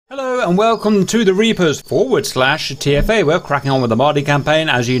Hello and welcome to the Reapers /TFA. We're cracking on with the Madhi campaign.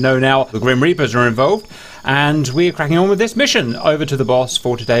 As you know now, the Grim Reapers are involved, and we're cracking on with this mission. Over to the boss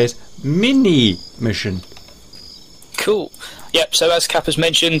for today's mini mission. Cool. Yep, so as Cap has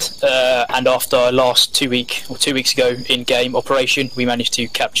mentioned, and after our last 2 weeks ago in-game operation, we managed to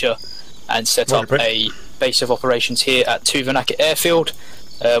capture and set up a base of operations here at Tuvenak Airfield.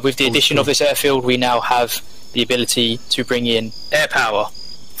 With the addition of this airfield, we now have the ability to bring in air power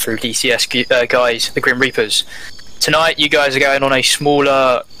through DCS guys, the Grim Reapers. Tonight you guys are going on a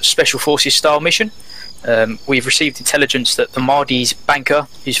smaller Special Forces style mission. We've received intelligence that the Madhi's banker,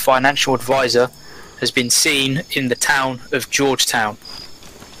 his financial advisor, has been seen in the town of Georgetown.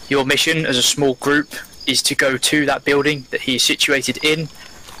 Your mission as a small group is to go to that building that he is situated in,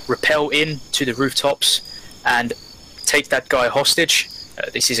 rappel in to the rooftops and take that guy hostage.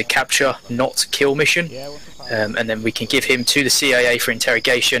 This is a capture, not kill mission, and then we can give him to the CIA for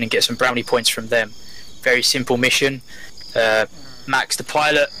interrogation and get some brownie points from them. Very simple mission. Max, the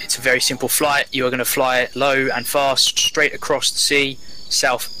pilot, it's a very simple flight. You are going to fly low and fast straight across the sea,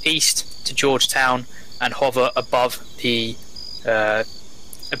 southeast to Georgetown, and hover above the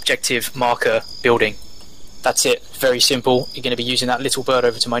objective marker building. That's it. Very simple. You're going to be using that little bird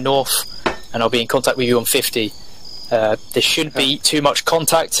over to my north, and I'll be in contact with you on 50. There shouldn't be too much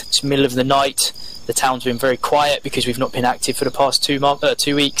contact. It's the middle of the night. The town's been very quiet because we've not been active for the past 2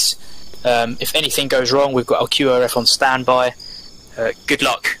 weeks. If anything goes wrong, we've got our QRF on standby. Good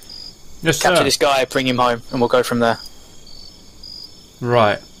luck. Yes, Capture sir. this guy, bring him home, and we'll go from there.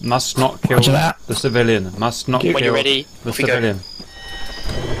 Right, must not kill the civilian. Must not kill when you're ready, the civilian.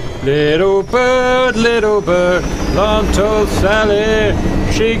 Little bird, long told Sally,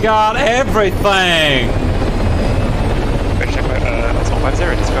 she got everything. That's not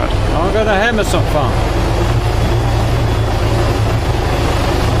 50, dispatch. I'm gonna have me some fun.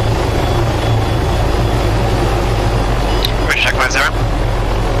 Check 50.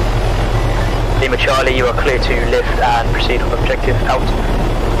 Lima Charlie, you are clear to lift and proceed on objective out.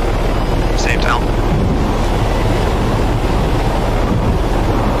 Received out.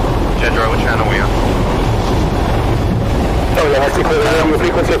 Gendro, which channel are we on? Oh yeah, let's see your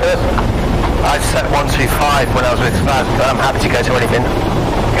frequency first. I set 125 when I was with Spaz, but I'm happy to go to anything.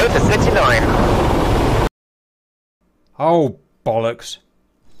 Go to 69. Oh, bollocks.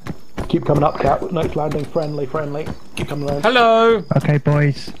 Keep coming up, Cat. Next landing, friendly. Keep coming around. Hello! Okay,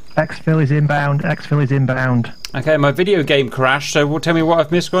 boys. Exfil is inbound. Exfil is inbound. Okay, my video game crashed, so tell me what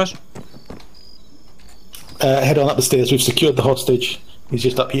I've missed, guys. Head on up the stairs. We've secured the hostage. He's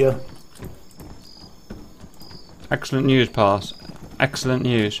just up here. Excellent news, Pass. Excellent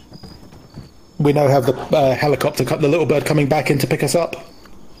news. We now have the helicopter, the little bird, coming back in to pick us up.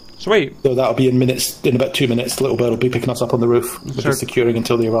 Sweet. So that'll be in about 2 minutes. The little bird will be picking us up on the roof. We're just securing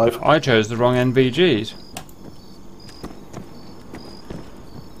until they arrive. I chose the wrong NVGs.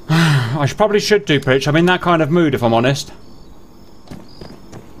 I probably should do Pritch. I'm in that kind of mood, if I'm honest.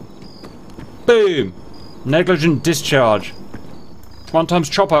 Boom! Negligent discharge. 1 times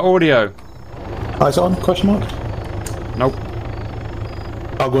chopper audio. Eyes on? Question mark? Nope.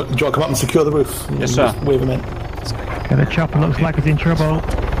 Do you want to come up and secure the roof? Yes, sir. Wave him in. Okay, the chopper looks like it's in trouble.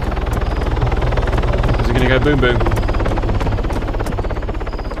 Is it going to go boom boom?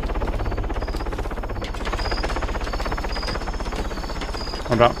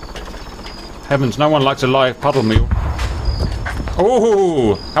 Hold up. Heavens, no one likes a live puddle mule.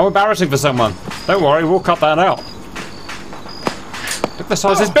 Oh, how embarrassing for someone. Don't worry, we'll cut that out. Look at the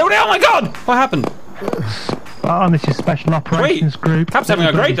size of this building. Oh my god! What happened? Spartan, this is Special Operations Group. Cap's having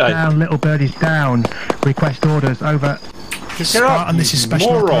a great day. Down, little bird is down. Request orders, over. Spartan, this is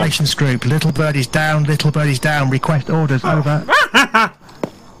Special Operations Group. Little bird is down, request orders, over.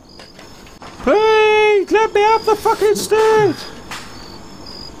 Please, let me up the fucking stairs!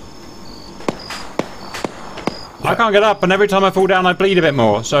 I can't get up, and every time I fall down I bleed a bit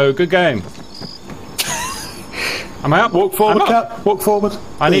more, so good game. Am I up? Walk forward, Cap. Walk forward.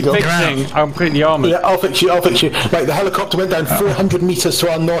 I need fixing. I'm completely armoured. Yeah, I'll fix you. Right, the helicopter went down 400 metres to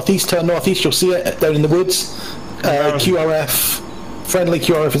our northeast. Turn northeast, you'll see it down in the woods. QRF, friendly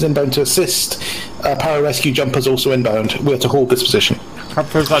QRF is inbound to assist. Pararescue jumpers also inbound. We're to hold this position. Cap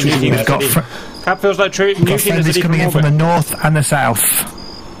feels like nuking the city. Cap feels like nuking the city coming in from the north and the south.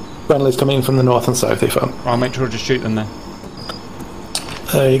 Friendly's coming in from the north and south, they found. I'll make sure to shoot them then.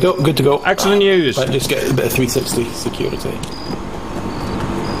 There you go, good to go. Excellent news. Right, just get a bit of 360 security.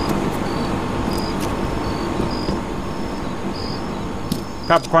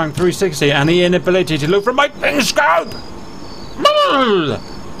 Cap requiring 360 and the inability to look from my ping scope.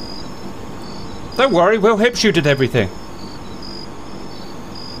 Don't worry, we'll hip shoot at everything.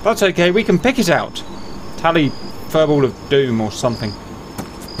 That's okay, we can pick it out. Tally Furball of Doom or something.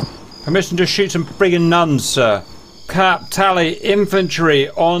 Permission to shoot some friggin' nuns, sir. Cap, tally, infantry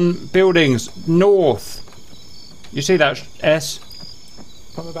on buildings, north. You see that, S?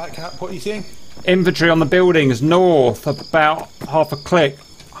 Coming back, Cap, what are you seeing? Infantry on the buildings, north, about half a click.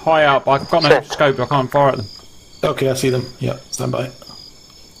 High up, I've got no scope, I can't fire at them. Okay, I see them. Yeah, stand by.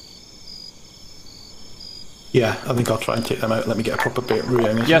 Yeah, I think I'll try and take them out. Let me get a proper bit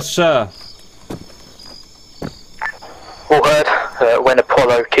reaiming. Yes, sir. All heard. When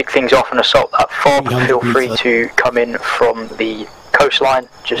Apollo kick things off and assault that fob, feel free to come in from the coastline.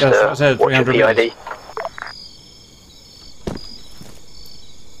 Just watch your PID.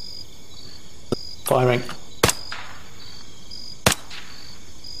 Firing.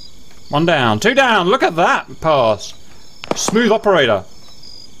 One down, two down. Look at that pass. Smooth operator.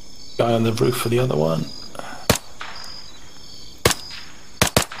 Guy on the roof for the other one.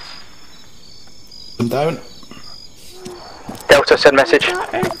 I'm down. Delta, send message.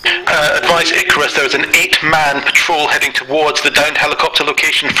 Advise Icarus, there is an 8-man patrol heading towards the downed helicopter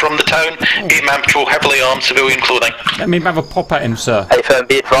location from the town. 8-man patrol, heavily armed, civilian clothing. Let me have a pop at him, sir. Hey firm,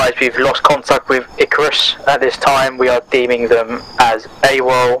 be advised we've lost contact with Icarus. At this time we are deeming them as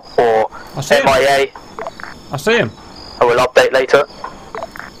AWOL or MIA. I see him. I will update later.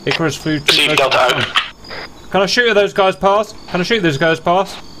 Icarus flew to Receive Delta out. Can I shoot at those guys past? Can I shoot those guys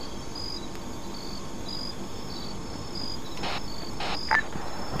past?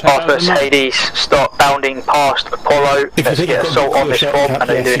 Artemis, Hades, start bounding past Apollo. Let's get assault on this fob. I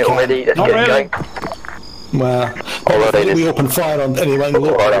know you're doing it already. Let's get it going. Well, we open fire on anyone we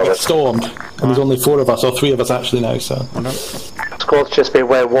get stormed, and there's only 4 of us, or 3 of us actually now, so... Squad's just be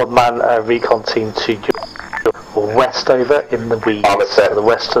aware, 1-man recon team to west over in the weeds, to the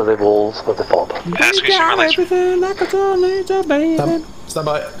west of the walls of the fob. Stand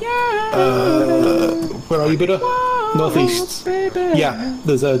by. Where are you, Buddha? Northeast. Yeah,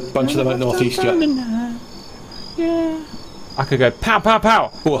 there's a bunch of them out northeast, yeah. I could go pow pow pow.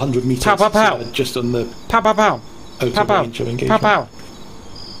 400 metres. Pow pow pow. Just on the pow pow pow. Pow pow. Range of engagement. Pow pow.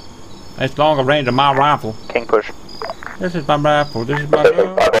 It's longer range of my rifle. King push. This is my rifle. This is my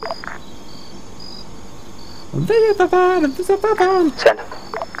rifle. Send.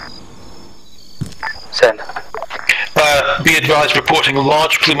 Send. Be advised, reporting a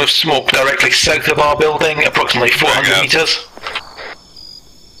large plume of smoke directly south of our building, approximately 400 metres.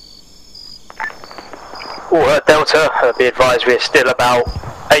 Delta, be advised we're still about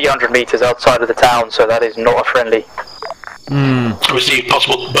 800 metres outside of the town, so that is not a friendly. Receive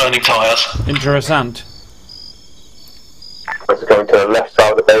possible burning tyres. Interessant. It's going to the left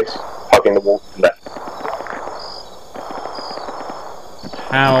side of the base, hugging the wall from left.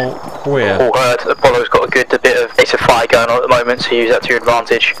 How queer. All heard. Apollo's got a good bit of base of fire going on at the moment, so use that to your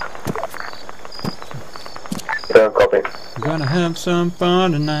advantage. Don't copy. I'm gonna have some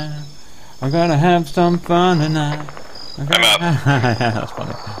fun tonight. I'm gonna have some fun tonight. I'm up. That's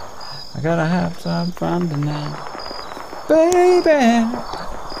funny. I gotta have some fun tonight, baby.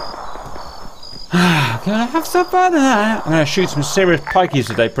 I'm gonna have some fun tonight. I'm gonna shoot some serious pikeys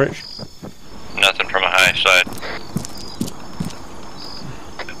today, Pritch. Nothing from a high side.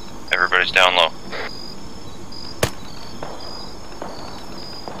 Everybody's down low.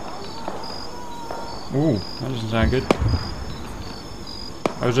 Ooh, that doesn't sound good.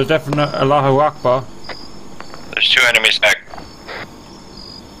 That was a definite Allahu Akbar. There's 2 enemies back.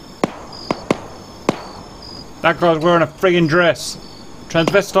 That guy's wearing a friggin' dress.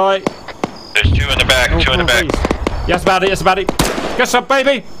 Transvestite. There's 2 in the back, 2 in the back. Yes, about it, yes, about it. Guess up,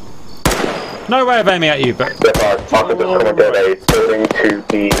 baby! No way of aiming at you, but... Marcus is going to build a building to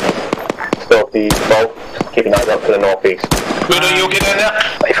the Stealthy vault, keeping eyes up to the northeast. Buddha, you'll get in there?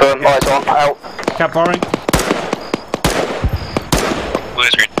 Wait for him, eyes on, out. Cap firing. Blue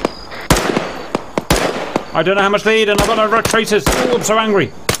screen. I don't know how much lead, and I've got no retreaters. Oh, I'm so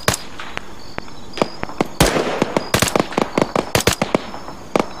angry.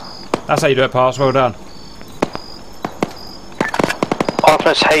 That's how you do it, pass. Well done.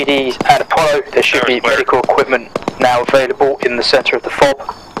 Artemis, Hades, and Apollo. There should be medical equipment now available in the centre of the fob.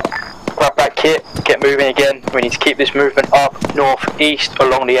 Grab that kit, get moving again. We need to keep this movement up, north, east,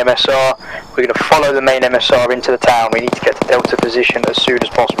 along the MSR. We're going to follow the main MSR into the town. We need to get to Delta position as soon as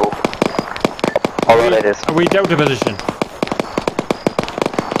possible. Alright, it is. Are we Delta position?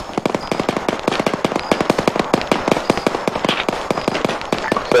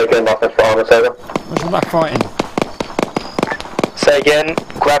 So again, Marcus for Arma, over. What's all that fighting? Say again,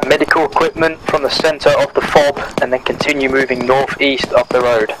 grab medical equipment from the centre of the fob and then continue moving north-east up the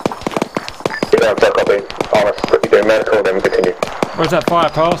road. Yeah, copy. Arma, quickly doing medical, then we continue. Where's that fire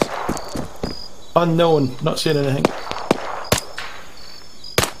pass? Unknown. Not seeing anything.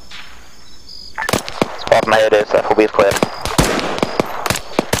 Spot my head is, that will be clear.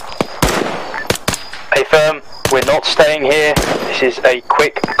 Hey firm, we're not staying here. This is a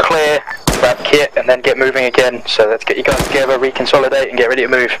quick clear, grab kit and then get moving again. So let's get you guys together, reconsolidate and get ready to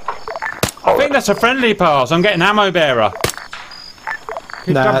move. I think that's a friendly pass. I'm getting ammo bearer.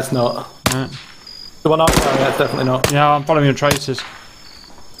 Nah, it's not. Right. The one I'm firing at, definitely not. Yeah, I'm following your traces.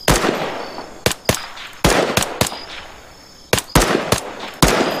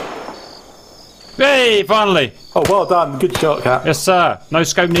 Hey, finally! Oh, well done. Good shot, Cat. Yes, sir. No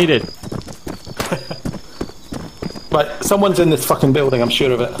scope needed. Right, someone's in this fucking building, I'm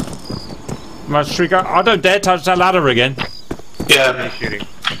sure of it. Right, should we go? I don't dare touch that ladder again. Yeah. Shooting.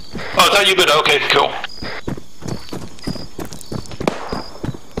 Oh, is that you good? Okay, cool.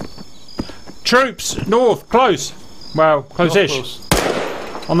 Troops, north, close. Well, close-ish.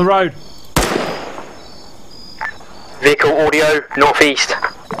 Close. On the road. Vehicle audio, northeast.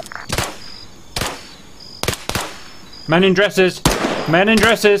 Men in dresses. Men in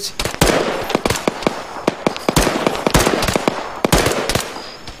dresses.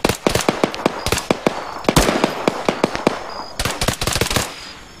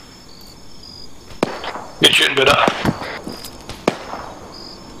 Good shooting, better.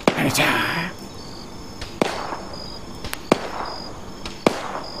 Anytime.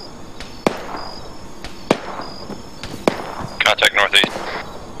 Contact northeast.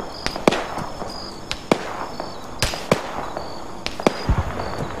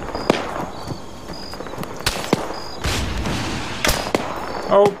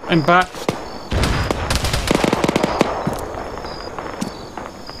 Oh, impact.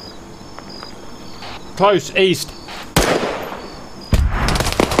 Close, east.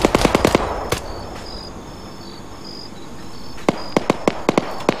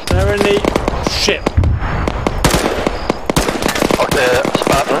 They're in the ship.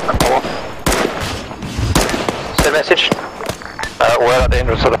 Spartan, send message. We're at the end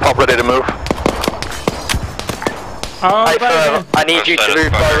of the pub, ready to move. Oh, Hey, baby. I need you to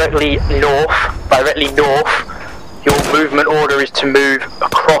move directly north. Your movement order is to move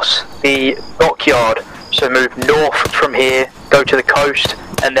across the dockyard. So move north from here, go to the coast,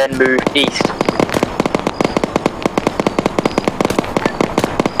 and then move east.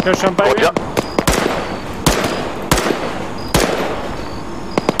 Go some baby. Roger.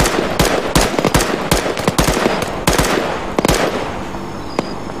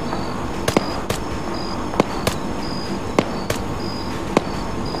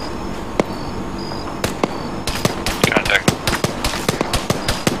 Contact.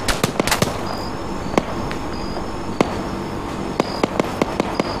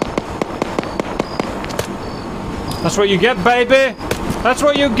 That's what you get, baby. That's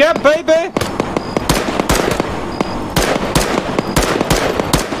what you get, baby.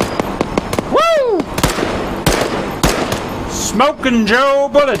 Woo! Smoking Joe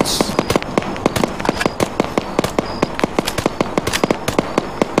bullets.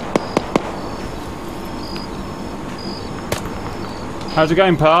 How's it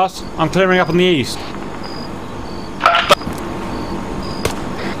going, Pass? I'm clearing up on the east.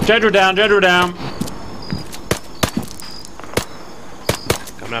 Jedra down, Jedra down.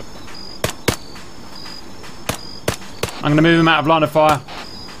 Coming up. I'm going to move him out of line of fire.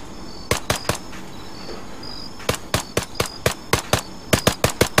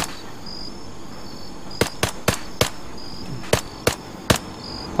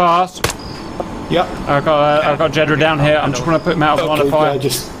 Pass. Yep. I've got Jedra down here. I'm just going to put him out of line of fire.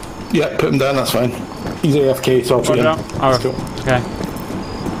 Yeah, put him down, that's fine. He's AFK, so I'll put him down. Oh, Cool. okay.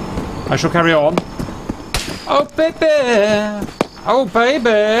 I shall carry on. Oh, baby! Oh,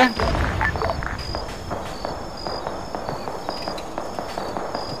 baby!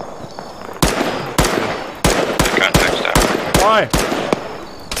 Contact's down. Why?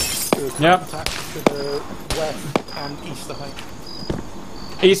 Yep. To the west and east, I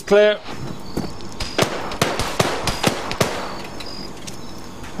think. East clear.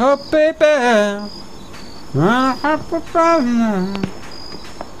 Oh, baby! I have a problem.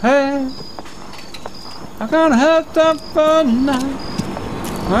 Hey, I'm gonna have some fun now.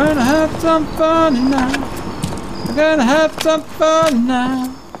 I'm gonna have some fun now. I'm gonna have some fun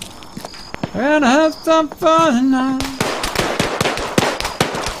now. I'm gonna have some fun now.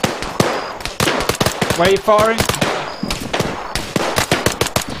 Where are you firing?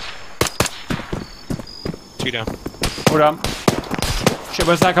 Two down. Hold on. Shit,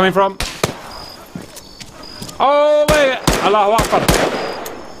 where's that coming from? Oh, wait! Allahu Akbar!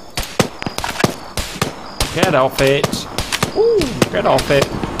 Get off it! Ooh. Get off it.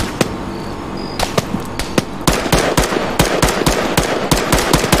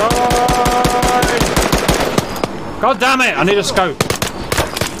 God damn it! I need a scope.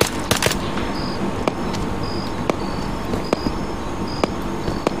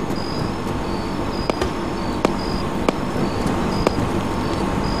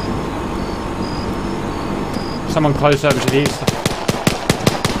 Someone close over to the east.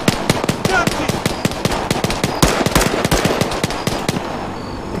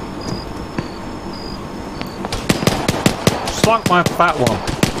 Slunk my fat one.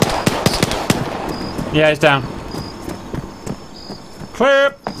 Yeah, it's down.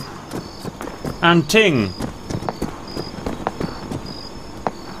 Clip and ting.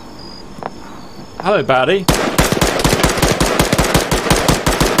 Hello, baddie.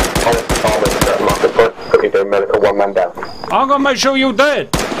 Medical, one man down. I'm gonna make sure you're dead.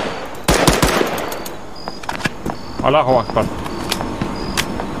 Allahu Akbar.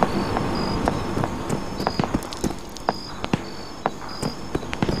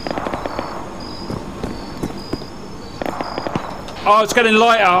 Oh, it's getting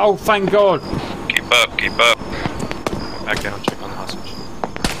lighter. Oh, thank God. Keep up, keep up. Back down, check on the hostage.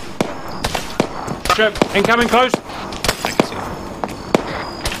 Strip, incoming close. I can see him.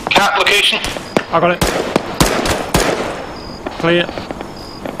 Cat location. I got it. Clear.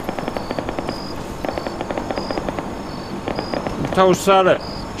 I told Sally,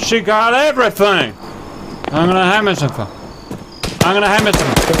 she got everything. I'm gonna hammer something. I'm gonna hammer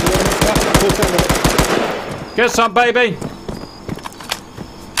something. Get some, baby.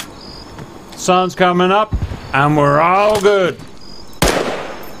 Sun's coming up, and we're all good.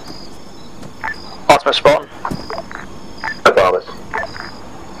 Artemis spawn.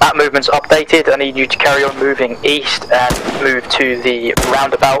 That movement's updated. I need you to carry on moving east and move to the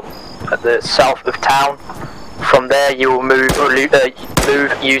roundabout at the south of town. From there you will move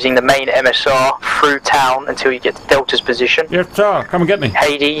using the main MSR through town until you get to Delta's position. Yes, sir. Come and get me.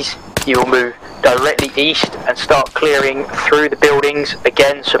 Hades, you will move directly east and start clearing through the buildings,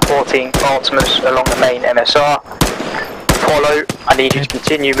 again supporting Artemis along the main MSR. Follow, I need you to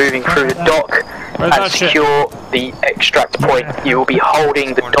continue moving through the dock and secure the extract point. You will be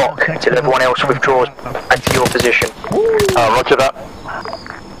holding the dock until everyone else withdraws into your position. Roger that.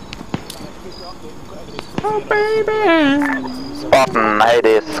 Oh, baby.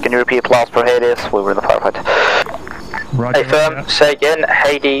 Hades, can you repeat last for Hades? We were in the firefight. Roger. Hey firm, say again.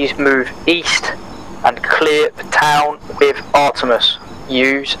 Hades, move east and clear the town with Artemis.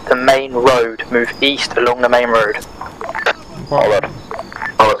 Use the main road. Move east along the main road. Alright.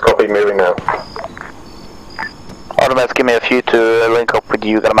 Let's copy, moving now. Artemis, give me a few to link up with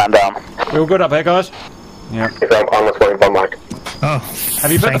you. Got a man down. We all good up here, guys? Yeah. I'm just waiting for Mike. Oh.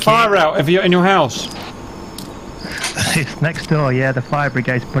 Have you put the fire out if you're in your house? It's next door, yeah, the fire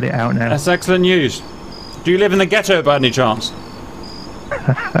brigade's put it out now. That's excellent news. Do you live in the ghetto by any chance?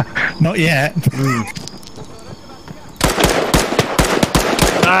 Not yet.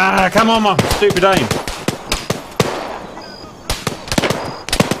 Ah, come on, my stupid aim.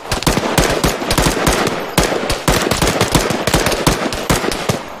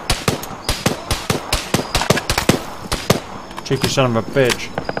 Cheeky son of a bitch.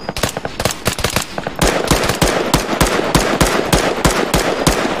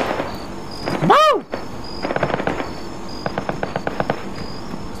 Woo!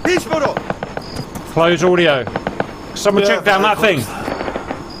 Close audio. Someone check down that thing.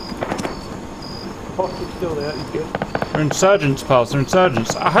 Still there, he's good. They're insurgents, pals. They're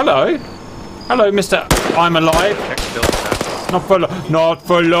insurgents. Hello. Hello, Mr. I'm alive. Not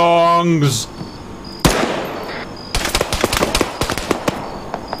for longs.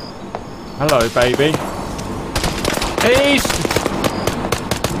 Hello, baby. East.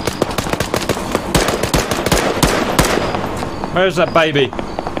 Where's that baby?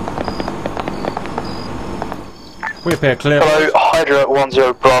 We appear clear. Hello, Hydra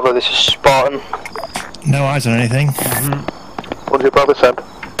 10 Bravo. This is Spartan. No eyes on anything. 10 Bravo, send.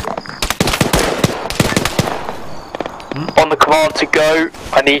 On the command to go,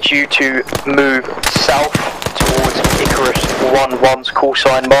 I need you to move south towards Icarus 11's call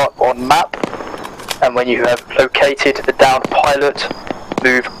sign mark on map. And when you have located the downed pilot,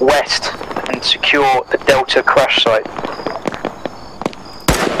 move west and secure the Delta crash site.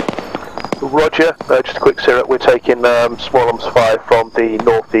 Roger, just a quick syrup, we're taking small arms 5 from the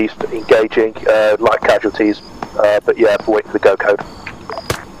northeast, engaging light casualties, but yeah, we're waiting for the go code.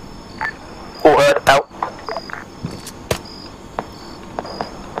 All heard, out.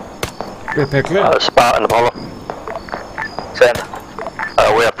 We appear clear. Spartan Apollo. Send.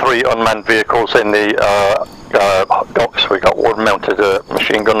 We have 3 unmanned vehicles in the docks. We got one mounted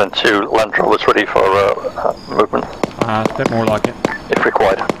machine gun and 2 Land Rovers ready for movement. A bit more like it. If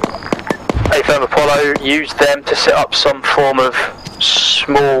required. A-Firm Apollo, use them to set up some form of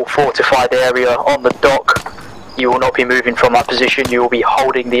small fortified area on the dock. You will not be moving from that position, you will be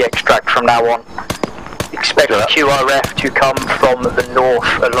holding the extract from now on. Expect QRF to come from the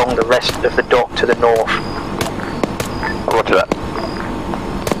north along the rest of the dock to the north. Roger that.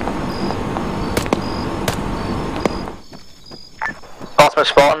 Arma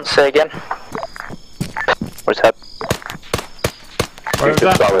Spartan, say again. What's that? Where is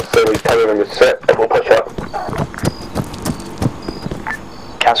that? So he's telling them to set, everyone push up.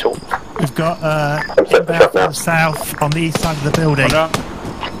 Cancel. We've got inbound from south on the east side of the building.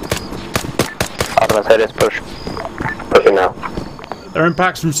 Arma said let's push. Pushing now. They're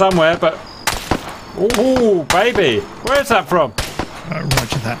impacts from somewhere, but... Ooh, baby! Where's that from?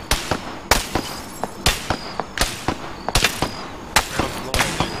 Roger that.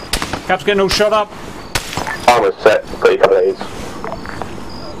 Cap's getting all shot up. Arma's set, 3 couple of these.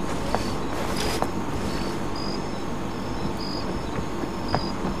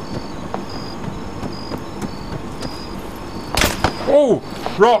 Oh!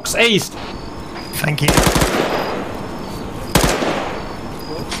 Rocks, east! Thank you.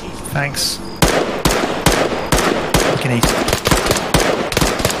 Thanks. Looking east.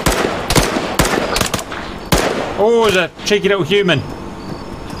 Oh, he's a cheeky little human.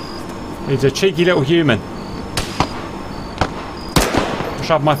 He's a cheeky little human. I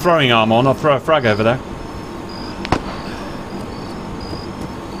should have my throwing arm on. I'll throw a frag over there.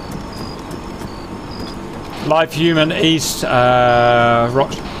 Live human east,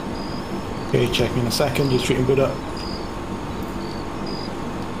 rocks. Okay, check in a second, just treating Buddha.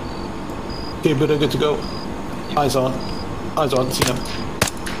 Okay, Buddha, good to go. Eyes on, see him.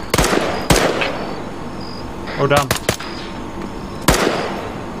 Hold on.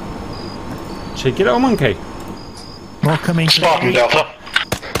 Cheeky little monkey. More coming. Spartan Delta.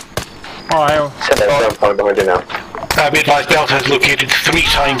 Oh, hell. Behind you now. Be advised, Delta has located 3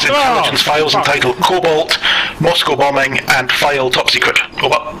 times intelligence files entitled Cobalt, Moscow Bombing, and File Top Secret.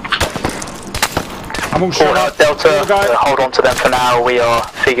 Over. I'm all shot up. Delta, hold on to them for now. We are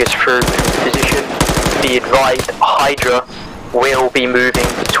figures through position. Be advised, Hydra will be moving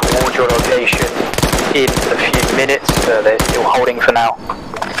towards your location in a few minutes. They're still holding for now.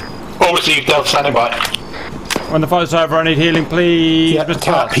 All received, Delta standing by. When the fight's over, I need healing, please. Yeah,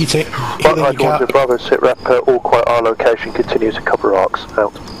 Cap, heating. Healing, Cap. Bravo, sit rep, all quiet, our location continues to cover arcs.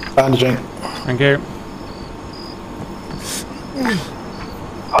 Out. Bandaging. Thank you.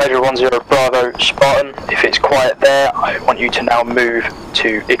 Hydra 10 Bravo Spartan, if it's quiet there, I want you to now move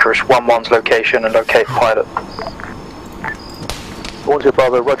to Icarus 11's location and locate pilot. 10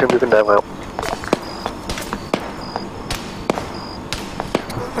 Bravo, roger, moving down out.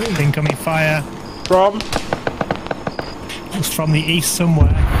 Incoming fire. From? It's from the east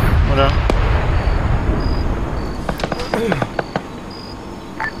somewhere. Hold on.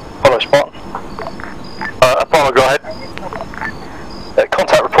 Apollo Spartan. Apollo, go ahead.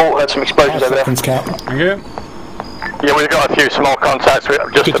 Contact report, heard some explosions over there. Cap. Thank you. Yeah, we've got a few small contacts. We're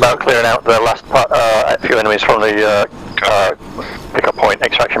just about clearing out the last few enemies from the pickup point,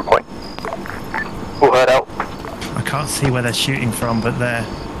 extraction point. All heard out. I can't see where they're shooting from, but they're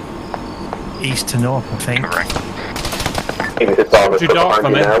east to north, I think. Correct. Too dark for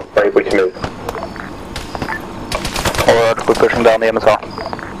me. We can move. Alright, we're pushing down the MSR.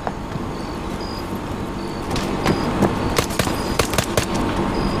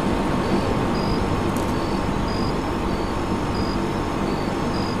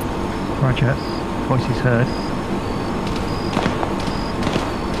 Roger. Voices heard.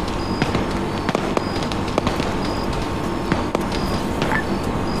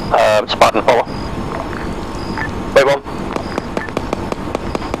 Spartan follow. Wave on.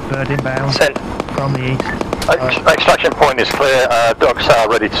 Bird inbound. Sent. From the east. Extraction point is clear. Docks are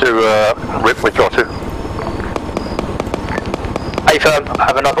ready to withdraw to. A-Firm, I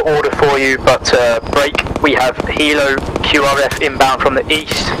have another order for you, but break. We have Helo QRF inbound from the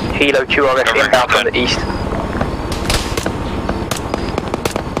east. Helo QRF inbound from the east.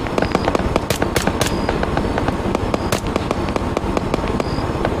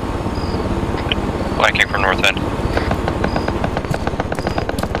 Flanking from north end.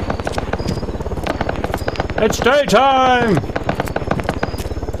 It's daytime!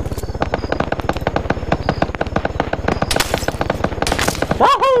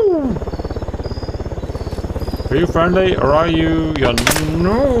 Wahoo! Are you friendly or are you... You're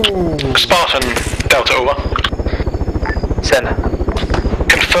no... Spartan Delta, over. Send.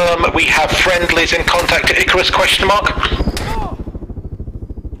 confirm we have friendlies in contact at Icarus, question mark?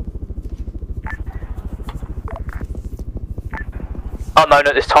 Unknown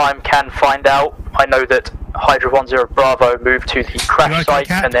at this time, can find out. I know that Hydra 10 Bravo moved to the crash site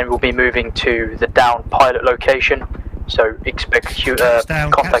and then we'll be moving to the down pilot location. So expect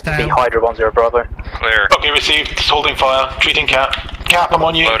contact to be Hydra 10 Bravo. Clear. Copy received, holding fire, treating Cap. Cap, I'm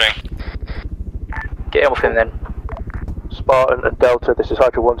on you. Loading. Get in with him then. Spartan and Delta, this is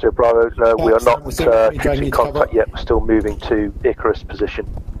Hydra 10 Bravo. No, we are not treating contact yet. We're still moving to Icarus position.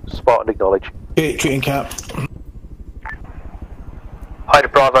 Spartan, acknowledge. Treating Cap. Hydra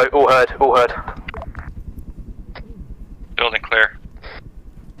Bravo, all heard, all heard. Building clear.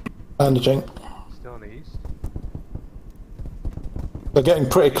 Bandaging. Still in the east. They're getting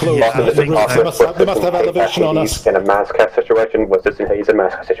pretty close. Yeah, they must have elevation on us. In a mass cast situation, was this in Hayes a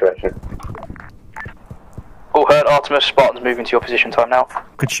mass cast situation? All heard, Artemis, Spartan's moving to your position time now.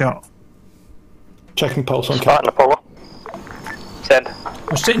 Good shot. Checking pulse on Cap. Spartan, Apollo. Send.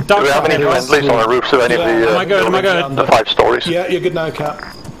 I'm sitting Do ducks we have up any here. friendlies on the roofs of any of the Am I good? Am I good? the 5 stories? Yeah, you're good now, Cap.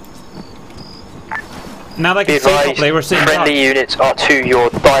 Now they Be can see advised, properly. We're sitting friendly ducks. units are to your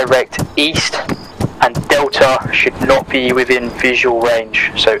direct east, and Delta should not be within visual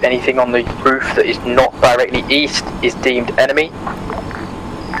range. So anything on the roof that is not directly east is deemed enemy.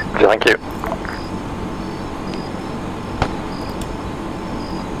 Thank you.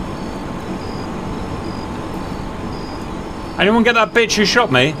 Anyone get that bitch who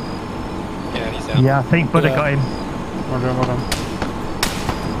shot me? Yeah, he's out. Yeah, I think Buddha got him. Hold on.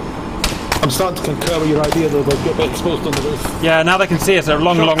 I'm starting to concur with your idea though, they'll get a bit exposed on the roof. Yeah, now they can see us at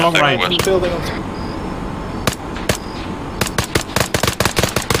long range. Building on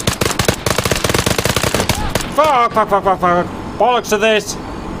Fuck. Bollocks to this.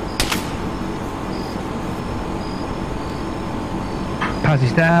 Paz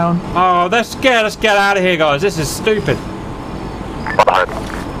is down. Oh, let's get out of here, guys. This is stupid.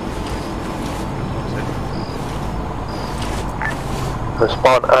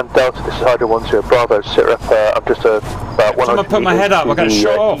 Spartan and Delta, this is Hydra 10 Bravo. Sit up, I'm just about 100 Someone put my head up, I got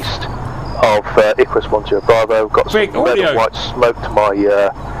shot off. east of Icarus 10 Bravo. Got Quick, some red audio. and white smoke to my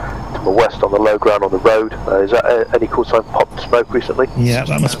west on the low ground on the road. Is that any call sign popped smoke recently? Yeah,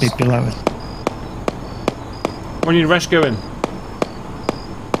 that must be below us. We need rescuing.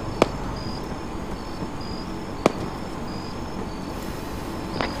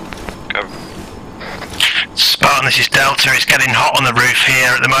 Go. Spartan, this is Delta. It's getting hot on the roof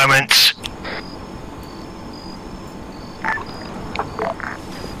here at the moment.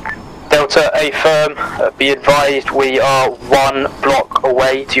 Delta, A firm, be advised we are 1 block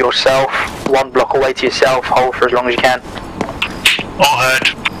away to yourself. 1 block away to yourself, hold for as long as you can. All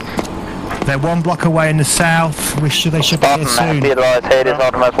heard. They're 1 block away in the south. They should be here soon. Be advised, here it is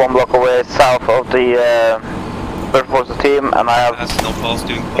Artemis, 1 block away south of the Bird Forces team, and I have... That's no pulse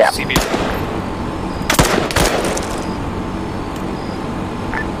doing pulse Yeah. CB.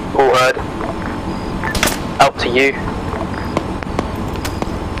 All heard. Out to you.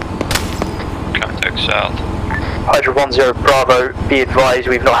 Contact south. Hydra 10 Bravo, be advised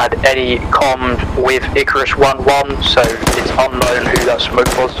we've not had any comms with Icarus 11, so it's unknown who that smoke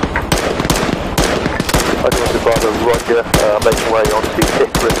was. Hydra 10 Bravo, roger. Making way onto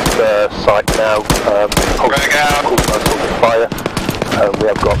Icarus site now. Drag out. Holding fire. We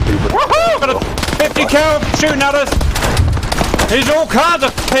have got movement. Woohoo! Got a 50 cal shooting at us. He's all kinds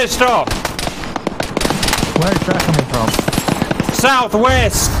of pissed off. Where's that coming from?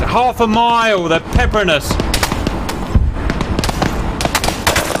 Southwest, half a mile. They're peppering us.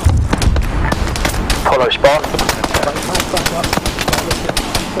 Follow spawn.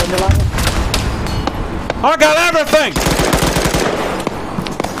 I got everything.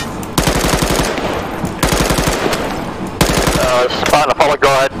 Spawn, Apollo, go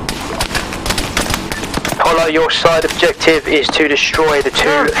ahead. Apollo, your side objective is to destroy the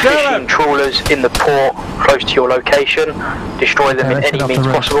 2 fishing trawlers in the port close to your location. Destroy them in any means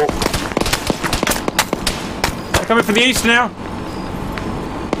possible. They're coming from the east now.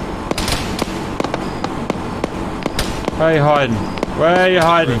 Where are you hiding? Where are you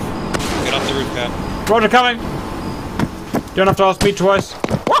hiding? Get off the roof, Cap. Roger, coming. You don't have to ask me twice.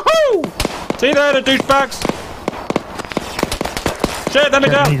 Woohoo! See you later, douchebags. Shit, let me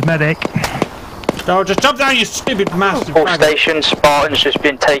down. He's medic. No, just jump down, you stupid massive All faggot. stations, Spartan's just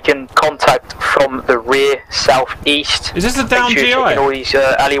been taken contact from the rear southeast. Is this a down Make sure GI? you're checking all these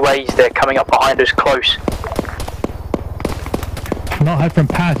alleyways, they're coming up behind us close. Not heard from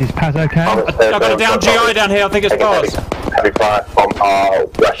Paz. Is Paz okay? I've got a down GI down here, I think it's bars. Heavy fire from our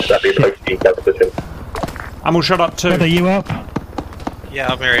west, that we approach the position. I'm all shut up too. Are you up? Yeah,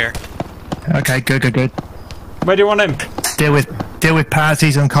 I'm here. Okay, good. Where do you want him? Deal with Paz,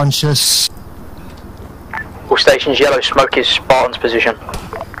 he's unconscious. All stations, yellow smoke is Spartan's position.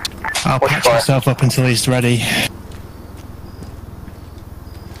 I'll patch myself up until he's ready.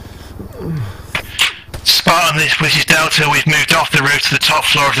 Spartan, this is Delta. We've moved off the roof to the top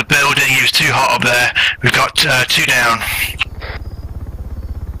floor of the building. He was too hot up there. We've got 2 down.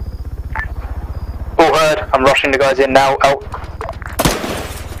 All heard. I'm rushing the guys in now. Out.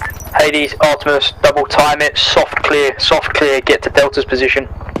 Hades, Artemis, double time it. Soft clear. Get to Delta's position.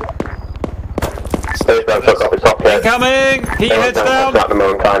 Incoming! Keep your heads down!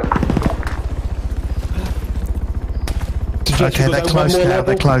 Okay, they're close now,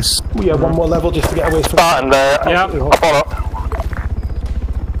 they're close. Yeah, one more level just to get away from Spartan there. Yeah. Follow.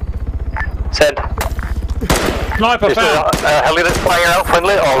 Send. Sniper found! Heli that's flying out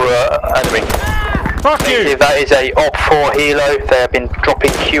friendly or enemy? Fuck you! That is a Op 4 helo. They have been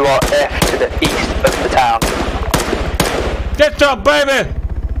dropping QRF to the east of the town. Get some, baby!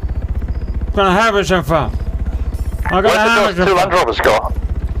 Gonna have it so far. I'm gonna have it so Two far. Land Rovers got.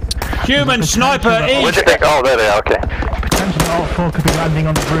 Human sniper Where'd you east! think? Oh, there they are, okay. Potentially all 4 could be landing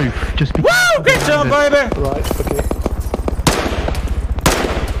on the roof. Just be Woo! Get some, baby! Right, okay.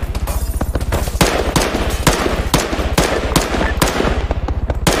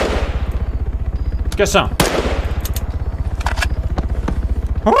 Get some.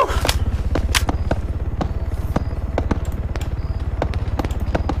 Woo!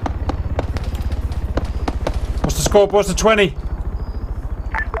 What's the score? What's the 20?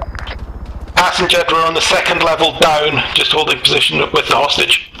 Passenger, we're on the 2nd level down, just holding position with the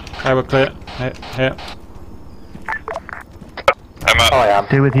hostage. Okay, we're clear. Here. I'm up. I am.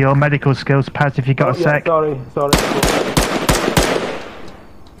 Do with your medical skills, Paz, if you got a sec. Sorry.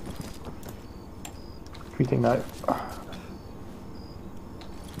 Treating now.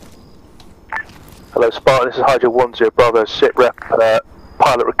 Hello, Spartan, this is Hydra 10 Bravo, sit rep,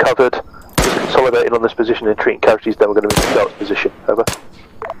 pilot recovered. Just consolidating on this position and treating casualties, then we're going to move to Delta's position. Over.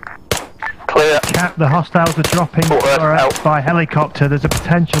 Clear. Cap, the hostiles are dropping out by helicopter. There's a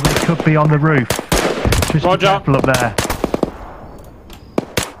potential they could be on the roof. Just be careful up there.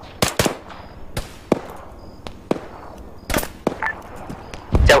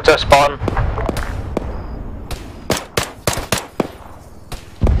 Delta, Spartan.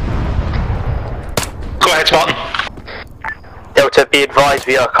 Go ahead, Spartan. Delta, be advised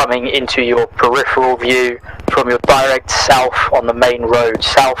we are coming into your peripheral view from your direct south on the main road.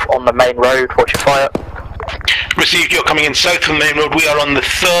 Watch your fire. Received, you're coming in south from the main road. We are on the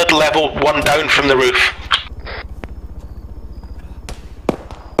 3rd level, 1 down from the roof.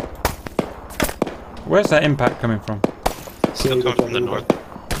 Where's that impact coming from? Still coming from the north.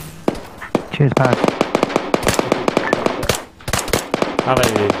 Cheers, Paz.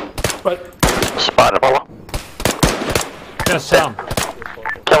 Alley. Right. Spartan, follow. Get some.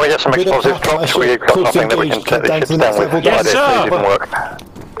 Can we get some explosives dropped? We've got nothing that we can take the ships down with. Yes, sir. It didn't work.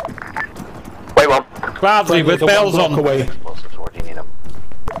 Wait one. Gladly, with bells on. Away.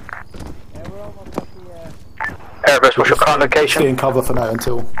 Erebus, what's your current location? Stay in cover for now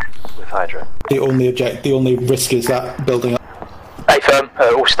until. With Hydra. The only risk is that building up. A firm,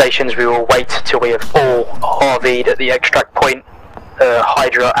 all stations, we will wait till we have all RV'd at the extract point.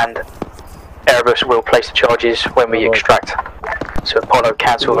 Hydra and Erebus will place the charges when we extract. So Apollo,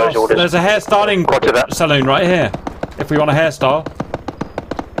 cancel those orders. There's a hairstyling saloon right here. If we want a hairstyle.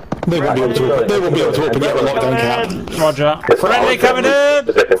 They won't be able to open yet with lockdown cap. Roger. Friendly coming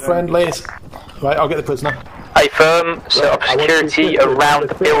in! Friendlies. Right, I'll get the prisoner. A firm, set up security around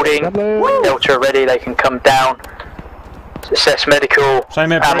the building. When Delta are ready, they can come down. Assess medical,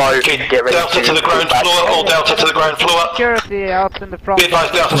 ammo, get ready Delta to the ground floor, all Delta to the ground floor. Security out in the front. Be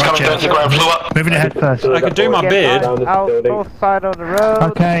advised, Delta's coming down to the ground floor. Moving ahead first. I can do my beard. Out both side of the road.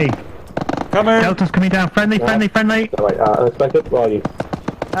 Okay. Come in. Delta's coming down. Friendly. Alright, unexpected, where are you?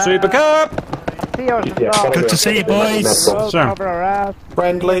 Super Cup! Good to see you, boys. Sir.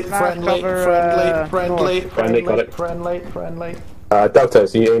 Friendly. Delta,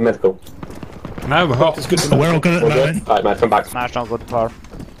 so you need medical? No, we're hot. We're all good at the moment. Alright, man, come back. Smash on good par.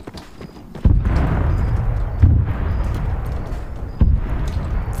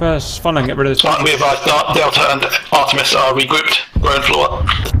 First, fun and get rid of this. Spartan, be advised, Delta and Artemis are regrouped, ground floor.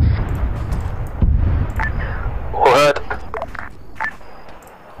 All heard.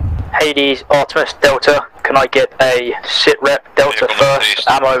 Hades, Artemis, Delta, can I get a sit rep? Delta first,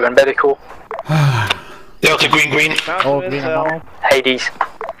 ammo and medical. Delta, green. All green ammo. Hades.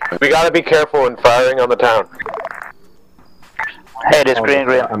 We gotta be careful in firing on the town. Hades, green.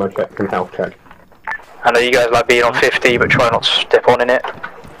 Ammo check and health check. I know you guys like being on 50, but try not to step on in it.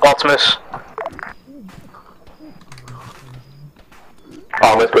 Optimus.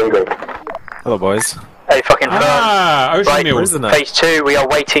 Arma's green. Hello, boys. Hey, fucking firm. Ocean Mule. Phase 2, we are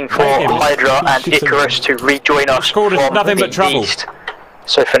waiting for Hydra and Icarus to rejoin us from nothing but trouble. east.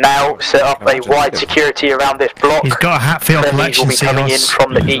 So for now, set up a wide security around this block. He's got a Hatfield Friendlies will collection, be coming in Seahorse.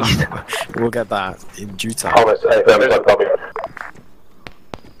 from the east. We'll get that in due time.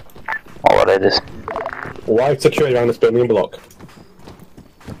 Alright, it is. Wide security around this building block.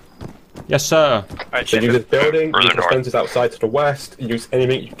 Yes, sir. Right, So use this building, further use the north. fences outside to the west, use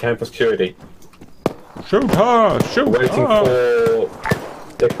anything you can for security. Shoot her! Shoot Waiting her!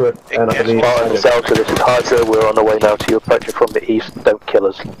 for Icarus and I believe... Martin Delta, this is Hydra. We're on the way now to you, approaching from the east. Don't kill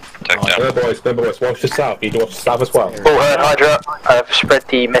us. Remember boys, watch the south. You need to watch the south as well. All heard, Hydra. I've spread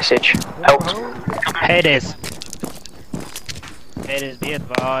the message. Helped. Hades. Hades, be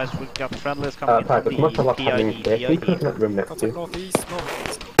advised. We've got friendlies coming in from There's much a lot the happening here. Can you put us in that room next to you?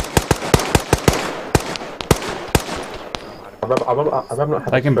 I've not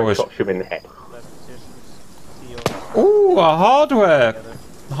had Taking a boys. shot shoot in the head. Ooh, a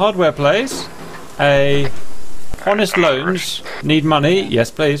hardware place. A Honest Loans need money.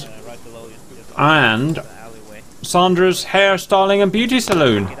 Yes, please. And Sandra's hair styling and beauty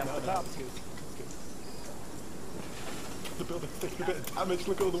salon.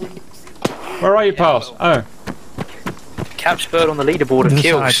 Where are you, pals? Oh. Cap's bird on the leaderboard of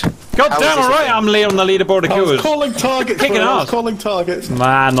kills. God damn, alright, I'm on the leaderboard of I was kills. calling targets, Kicking bro, I was ass. calling targets.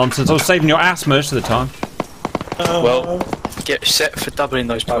 Man, nonsense. I was saving your ass most of the time. Well, get set for doubling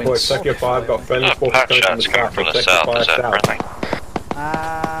those Boys, points. sector 5, got friendly forces Pot coming shots coming from the south. Is that friendly?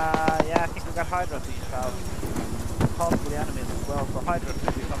 Yeah, I think we got Hydra to the south. Possibly enemies as well, so Hydra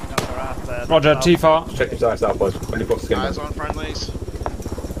should be coming up our ass. Roger, T-Far. Check your eyes out, boys. Friendly forces coming. Eyes on friendlies.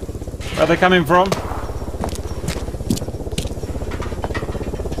 Where are they coming from?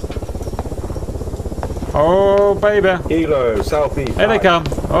 Oh, baby. Kilo, southeast. Here they come.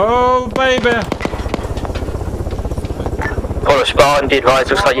 Oh, baby. Apollo Spartan, be advised,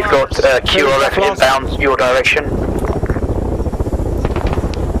 looks like you've got QRF inbound your direction.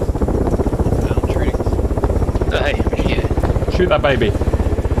 Hey, Shoot that baby.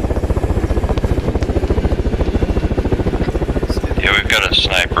 Yeah, we've got a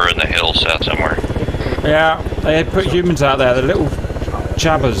sniper in the hills south somewhere. Yeah, they put humans out there, the little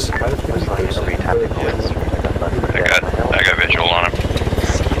jabbers. I got visual on him.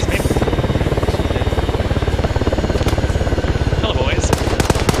 Hello, boys.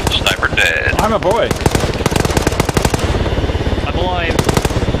 Sniper dead. I'm a boy. I'm alive.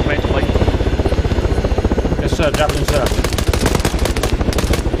 Wait, like. Yes, sir, Javelin, sir.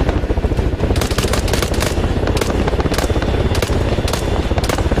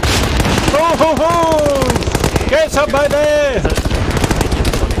 Ho, ho, ho! Get some, baby!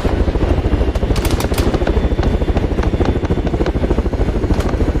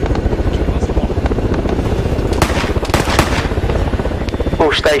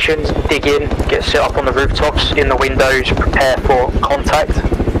 All stations, dig in, get set up on the rooftops, in the windows, prepare for contact.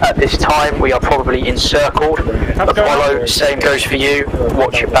 At this time, we are probably encircled. Apollo, same goes for you.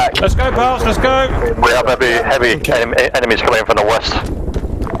 Watch your back. Let's go, pals, let's go! We have heavy enemies coming in from the west.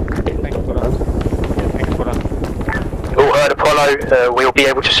 All heard, Apollo. We'll be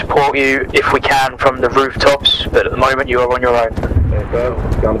able to support you if we can from the rooftops, but at the moment you are on your own.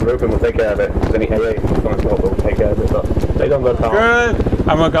 Down the roof and we'll take care of it. If there's any AA coming to we'll take care of it. But they don't go far. Good.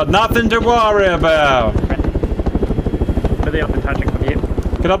 And we've got nothing to worry about. Really up and touching from you.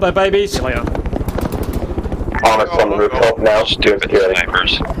 Get up there, babies. See you later. Arma's on the rooftop now. Stupid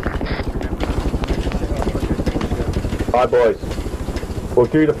snipers. Hi boys. We'll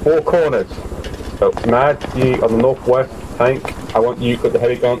do the 4 corners. So Mad, you on the northwest tank. I want you to put the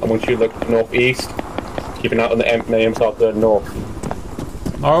heavy gun. I want you to look northeast. Keep an eye on the M south to the north.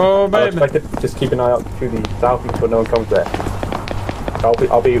 Oh, baby. Just keep an eye out to the southeast so no one comes there.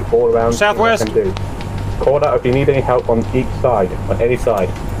 I'll be all around. Southwest. Call out if you need any help on each side, on any side.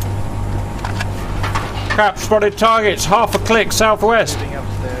 Cap spotted targets, half a click southwest.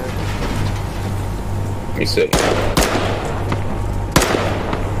 Let me see.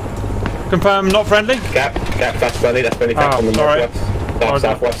 Confirm, not friendly? Cap, that's friendly cap on the northwest.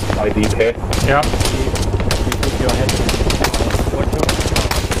 Southwest, ID's here. Yeah.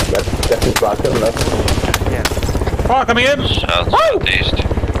 Definitely flag, left. Fire coming in. Southeast.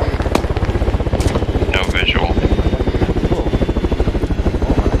 No visual.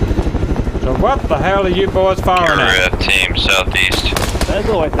 So what the hell are you boys firing at? Team southeast. There's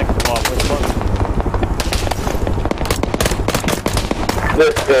always next to off.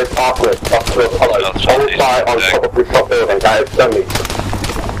 this is Parkwood, Apollo. Hold fire on top of rooftop building, that is Stanley.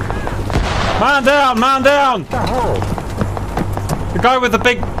 Man down, man down! The guy with the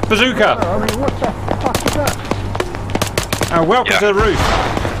big bazooka. I mean, what the fuck is that? Welcome to the roof.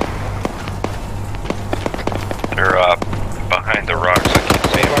 They're behind the rocks. I can't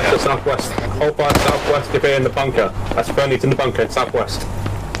see them To yet. southwest. Hold fire southwest if you're in the bunker. That's friendly's in the bunker in southwest.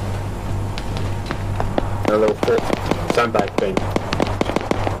 A little sandbag thing.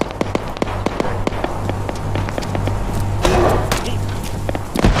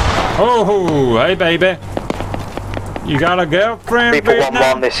 Oh, hey baby. You got a girlfriend? People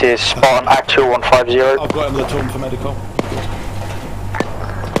 1-1, this is Spartan Actual 150. I've got him Latorn for medical.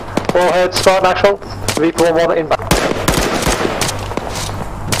 All heads, start actual. Reaper 1-1 inbound.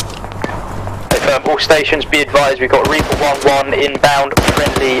 All stations be advised, we've got Reaper 1-1 inbound,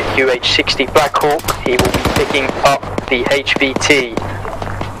 friendly UH-60 Black Hawk. He will be picking up the HVT.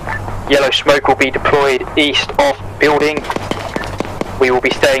 Yellow smoke will be deployed east of building. We will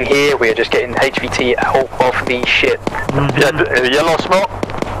be staying here, we are just getting HVT out of the ship. Yellow smoke?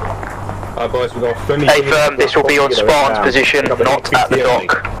 Alright boys, we've got friendly... Hey firm, this will be on Spartan's position, not at the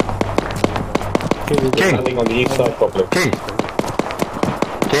dock. King! Landing on the east side probably. King!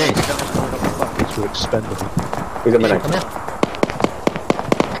 King! Who's a minute?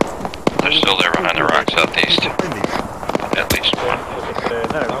 They're still there behind the rocks southeast. At least one.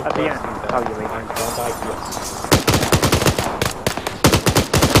 No, at the end. How you mean?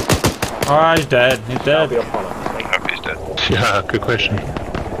 Oh, he's dead. He's dead. I hope he's dead. Yeah, good question.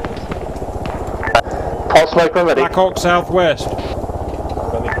 Pulse smoke when ready. Black Hawk southwest.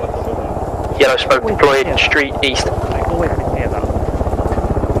 Yellow smoke deployed, street east. I always can hear that.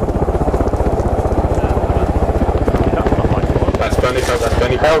 That's friendly, that's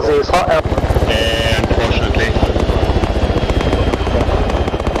friendly. LZ is hot. Unfortunately.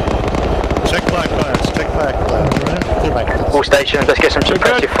 Check black flags, check black flags. All stations, let's get some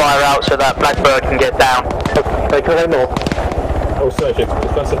suppressive fire out so that Blackbird can get down. They can head north. Oh, search it.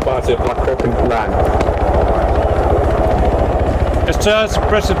 Defensive fire to Black Hawk and land. It's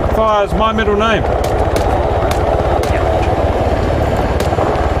suppressive fire is my middle name.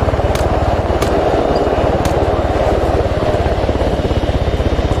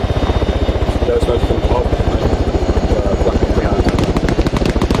 There's no from top. Black Hawk behind.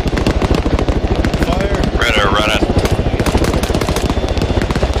 Red are running.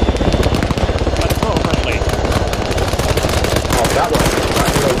 Oh, that one.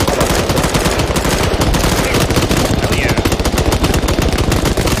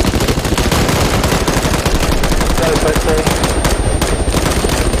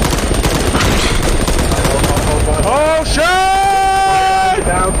 Oh shit!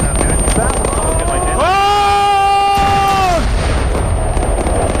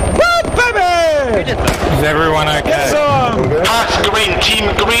 Is everyone okay? Pass green, team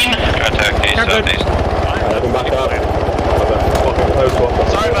green. Contact east, southeast. Let him back up. Fucking close one.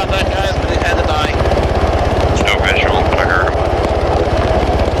 Sorry about that, guys, but they had to die. There's no visual, but I heard him.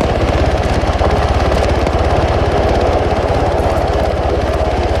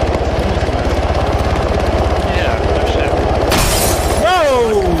 Yeah, no shit.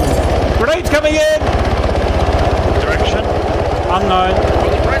 Whoa! Grenades coming in! Direction? Unknown. On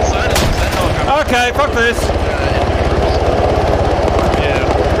the right side of that helicopter. Okay, fuck this. Yeah.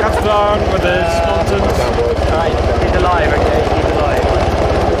 Have fun with this nonsense. Right, he's alive, okay, he's alive.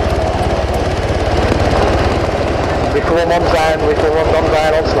 Reaper 1-1 down, Reaper 1-1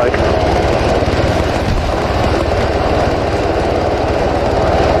 down on smoke.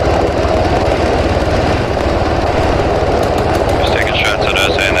 Just taking shots at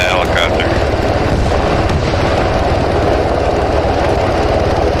us and the helicopter.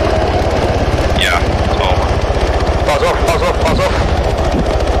 Yeah, it's all one. Buzz off, buzz off, buzz off.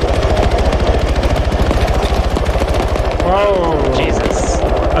 Whoa! Jesus.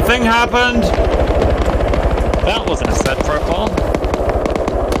 A thing happened. That wasn't a set profile.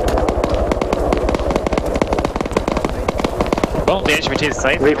 Well, the HVT is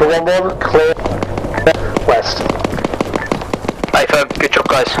safe. Reaper 1-1, clear. West. Hey firm, good job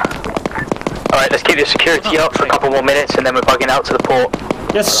guys. Alright, let's keep the security up for a couple more minutes and then we're bugging out to the port.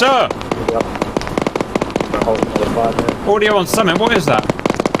 Yes, sir. Audio on summit. What is that?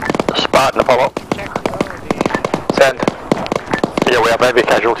 Spartan Apollo. Send. Yeah, we have heavy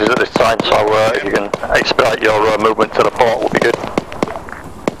casualties at this time, so if you can expedite your movement to the port, will be good.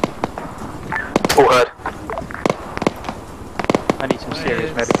 All heard. I need some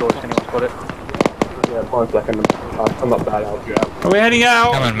serious medical, if anyone's got it. Yeah, 1 second. I'm not bad out. Are we heading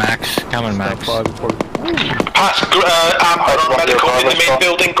out? Come on, Max. Come on, Max. Pass Arma on medical in the main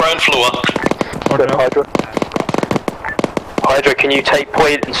building, ground floor. Hydra, can you take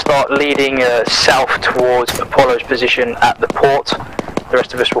point and start leading south towards Apollo's position at the port? The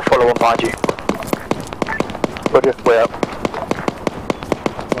rest of us will follow on behind you. Roger, way up.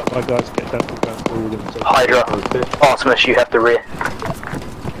 My guys get down to the ground forward. Hydra, Artemis, you have the rear.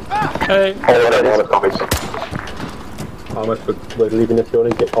 Hey. Artemis, we're leaving the fuel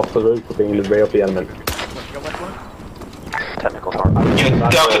and get off the roof. We're being in the rear of the element. Technical target.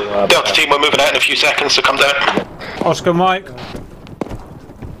 Yeah, Delta team, we're moving out in a few seconds, so come down. Oscar Mike.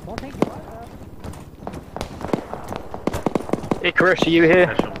 Icarus, are you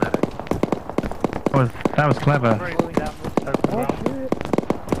here? That was clever.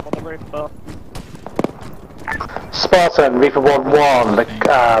 Spartan, Reaper 1-1,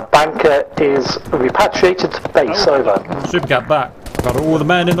 the banker is repatriated to base, over. Supercat back. I've got all the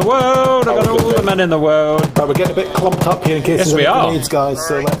men in the world, I've got all the men in the world. Right, we're getting a bit clumped up here in case Yes, there's we any are. grenades, guys,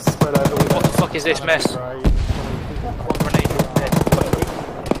 so let's spread out a little What the fuck is this mess?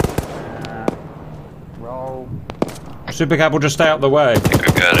 Roll. Supercat will just stay out the way. I think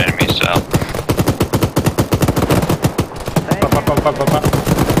we've got enemies south.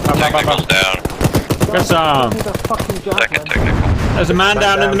 Technical's down. Get some. Second technical. There's a man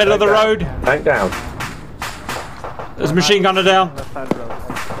down in the middle of the road. Tank down. There's a machine gunner down.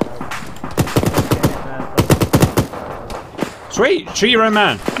 Sweet, shoot your own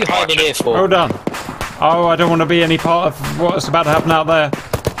man. What are you hiding here for? Well done. Oh, I don't want to be any part of what's about to happen out there.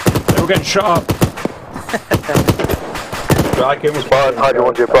 They're all getting shot up. Strike him, Spartan, Hydra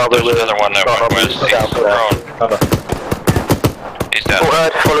 1, Bravo. There's another one there, west. He's prone. cover. He's down. All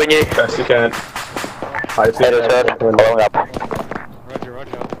heard, following you. Best you can. I see Head is heard, following up. Roger,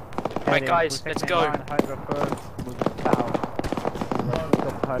 roger. Right guys, let's go. Hydra first, move south.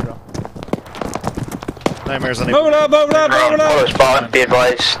 Hydra. Nightmares on Move it up, move it up, move it Follow up. Spartan, be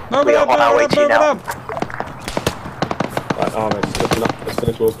advised. Move We it are up, on our way move to you it up, now. move it up. Right, Arma, listen up. As soon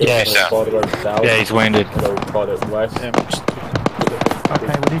as we're Yes. the road south. Yeah, he's wounded. Go border west. Okay,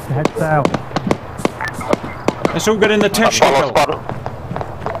 we need to head south. Let's all get in the Follow technical. Spartan.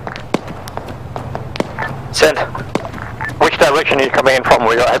 Send. Which direction are you coming in from?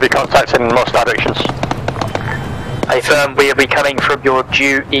 We got heavy contacts in most directions. Affirm, we will be coming from your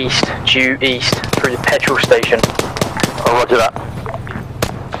due east through the petrol station. Oh, roger that.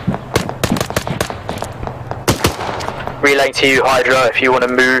 Relaying to you, Hydra, if you want to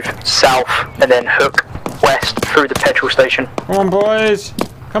move south and then hook west through the petrol station. Come on, boys.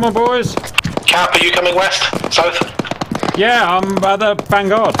 Come on, boys. Cap, are you coming west? South? Yeah, I'm at the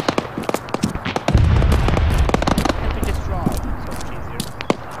Vanguard. We just drive, so much easier.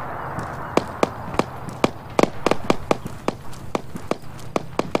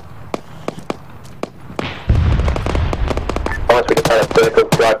 Unless we can find a vehicle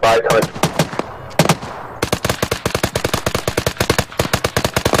to drive by coming.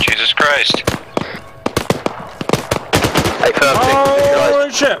 Jesus Christ. Affirm,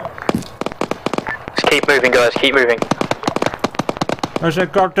 Holy shit. just keep moving, guys, keep moving. Where's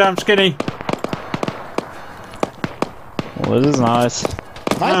that goddamn skinny? Well, this is nice.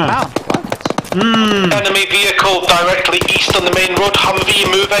 Enemy vehicle directly east on the main road. Humvee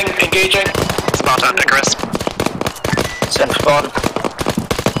moving, engaging. Spartan, Icarus. Send Spartan.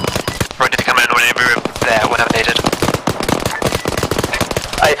 Ready to come in whenever needed.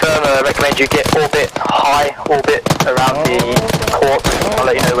 Affirm, recommend you get high orbit around the port. I'll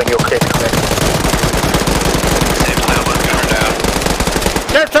let you know when you're clear to come in.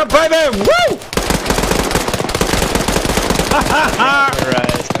 Get some, baby! Woo! Ha ha ha!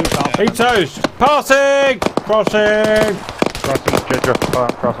 He toast! Passing! Crossing!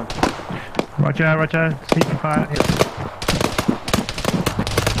 Crossing. Roger, roger. Ceasing fire.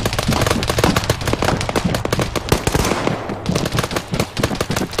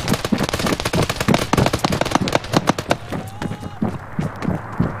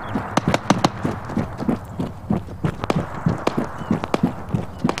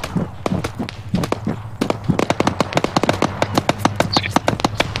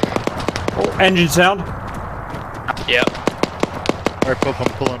 Engine sound. Yep. Alright, Pope, I'm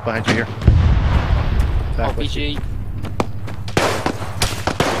pulling behind you here. RPG.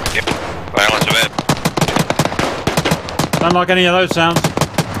 Yep. Violence event. Don't like any of those sounds.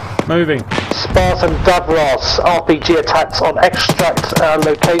 Moving. Spartan Davros, RPG attacks on extract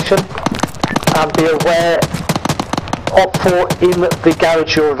location, and be aware of 4 in the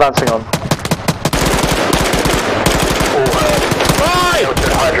garage you're advancing on. Delta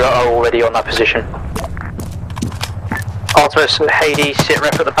and Hydra are already on that position. Artemis, Hades, sit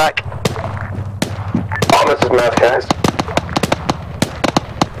rep at the back. Arma, this is Madcast.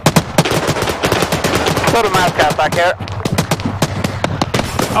 Got a Madcast back here.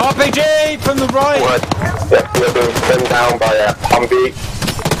 RPG from the right! What? Yep, we're being pinned down by Humvee.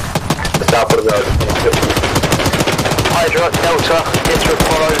 The south of the road. Hydra, Delta, get to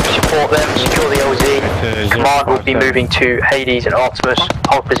Apollo, support them, secure the LZ. Command will be moving to Hades and Artemis.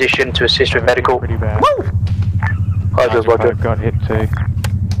 Hold position to assist with medical. Pretty bad. Woo! Hydra, Roger. Got hit too.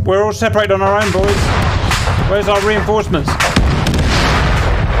 We're all separated on our own, boys. Where's our reinforcements?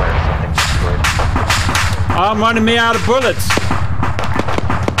 I'm running me out of bullets.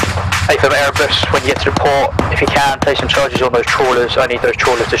 Hey, from Erebus, when you get to the port, if you can, place some charges on those trawlers. I need those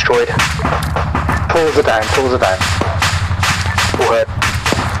trawlers destroyed. Trawlers are down, trawlers are down. All heard.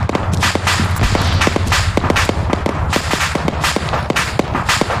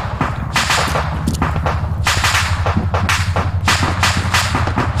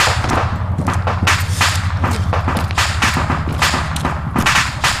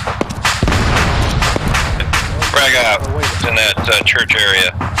 Frag out. It's in that church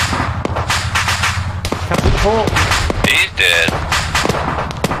area. Captain Port. He's dead.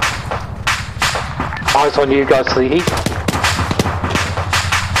 Eyes on you guys to the east.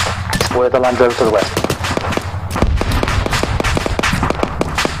 Where the land's over to the west.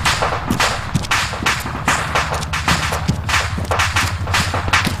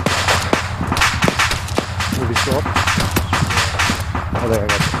 Really short. Oh, there I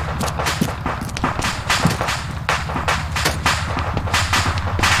go.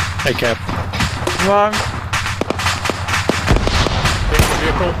 Hey, Cap. Come on.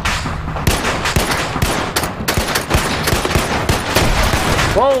 Vehicle.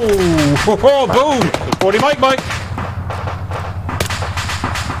 Whoa! Oh, boom! 40 Mike!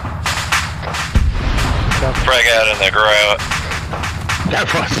 Frag out in the ground. That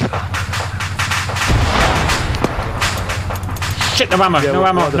was. Shit, no ammo, Yeah, no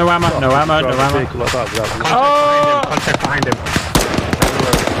ammo, no ammo, no ammo, no ammo. Oh! Contact behind him.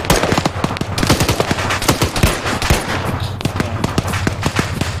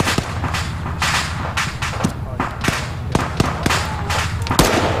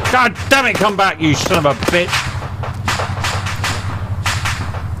 God damn it, come back, you son of a bitch!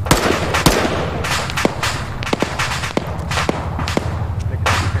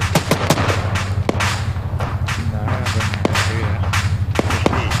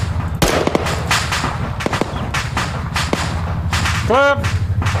 Clear!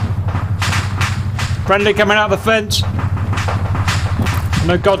 Friendly coming out of the fence.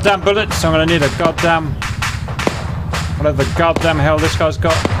 No goddamn bullets, so I'm gonna need a goddamn... whatever the goddamn hell this guy's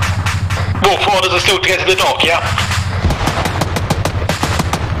got. Wolf orders are still to get to the dock, yeah?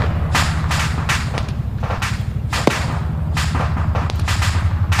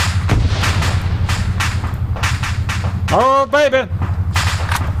 Oh, baby!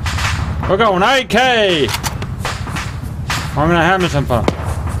 We're going AK! I'm gonna hammer some fun.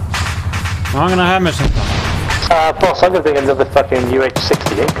 I'm gonna hammer some fun. Boss, I'm going to bring another fucking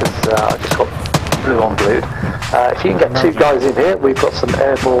UH-60 in, because I just got blue on blue. If you can get two guys in here, we've got some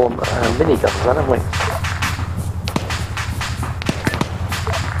airborne miniguns, haven't we?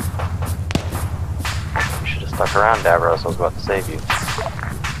 You should have stuck around, Davros. I was about to save you.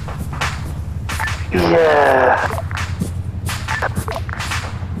 Yeah.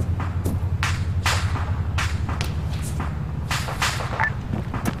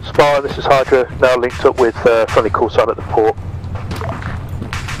 Spire, this is Hydra, now linked up with friendly call sign at the port.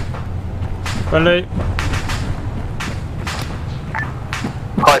 Friendly.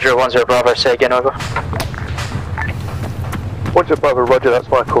 Hydra 10 Bravo, say again, over. 10 Bravo, Roger, that's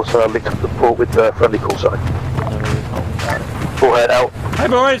my call sign, linked up at the port with friendly call sign. Full head out. Hey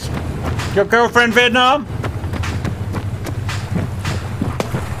boys! Your girlfriend Vietnam?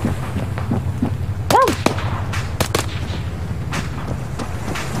 Woo!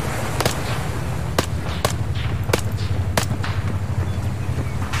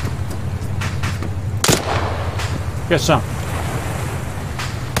 Get some.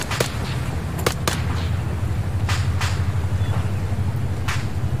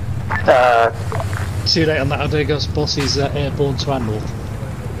 Too late on that Adigos boss, he's airborne to our north.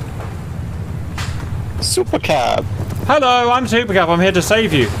 Supercab. Hello, I'm Supercab. I'm here to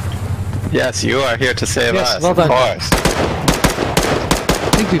save you. Yes, you are here to save Yes, us, well of done. course.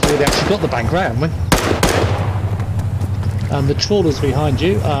 I think we've already actually got the bank round, haven't we? And the trawlers behind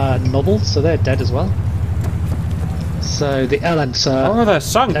you are nobbled, so they're dead as well. So the Elent, oh, they're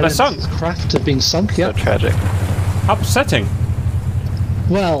sunk. They're sunk. Craft have been sunk. Yeah. So tragic. Upsetting.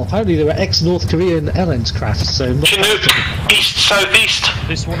 Well, apparently there were ex-North Korean Elent crafts, so... Chinook, east, southeast.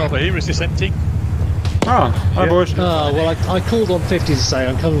 This one over here, is this empty? Oh, hi boys. Oh, well, I called on 50 to say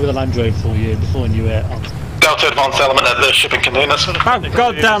I'm coming with an Android for you before I knew it. Delta advanced element at the shipping containers. About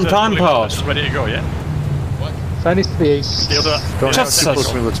goddamn time passed. Ready to go, yeah? Furnace to the east. Just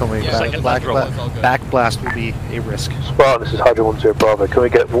Back blast will be a risk. Spartan, this is Hydra 10 Bravo. Can we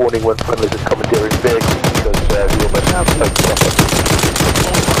get warning when friendlies are commandeering vehicles? Because we almost have to take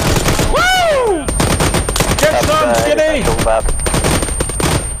Woo! Get some, Skinny!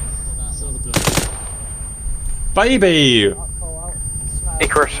 Baby!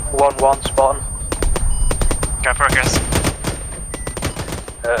 Icarus 1-1, Spartan. Go for it, guys.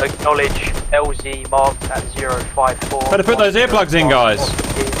 Acknowledge LZ marked at 054. Better put those earplugs in, guys.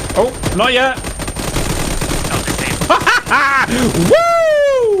 Oh, not yet.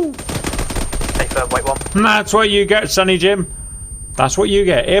 Woo! Stay firm, wait one. That's what you get, Sonny Jim. That's what you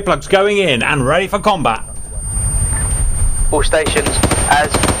get. Earplugs going in and ready for combat. All stations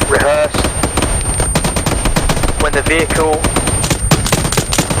as rehearsed. When the vehicle...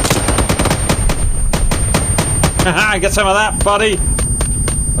 Get some of that, buddy.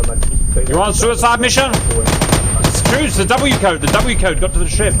 You want a suicide mission? Screw the W code. The W code got to the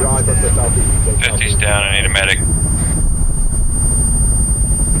ship. 50's down, I need a medic.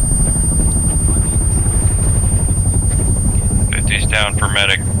 He's down for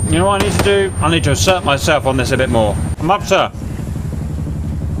medic. You know what I need to do? I need to assert myself on this a bit more. I'm up, sir.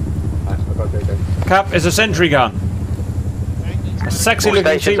 Cap is a sentry gun. A sexy all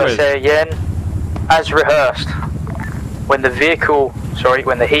looking stations, I T-Wiz. say again, as rehearsed. When the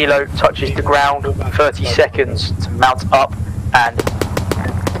helo touches the ground, 30 seconds to mount up and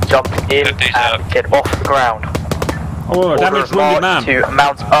jump in and get off the ground. Oh, damage wounded man. To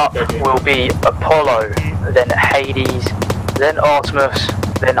mount up will be Apollo, then Hades, then Artemis,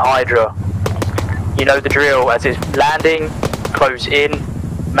 then Hydra. You know the drill. As it's landing, close in,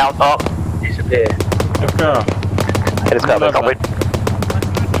 mount up, disappear.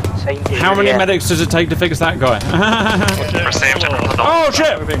 How many medics does it take to fix that guy? Oh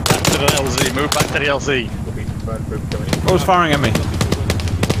shit! Moving back to the LZ. Move back to the LZ. What was firing at me?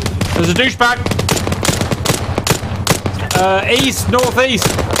 There's a douchebag. East, northeast.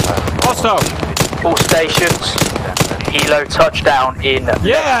 Hostile. All stations. Helo touchdown in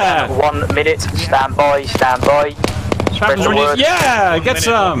 1 minute. Stand by, stand by. Spread the word. Yeah, get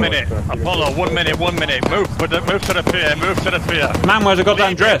some. 1 minute. Apollo, 1 minute, 1 minute. Move to the pier, move to the pier. Man, where's a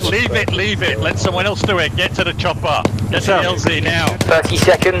goddamn dress? Leave it. Let someone else do it. Get to the chopper. Get to the LZ now. 30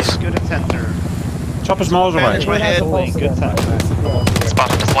 seconds. Good attender. Chopper's miles away. Good attender. Spot,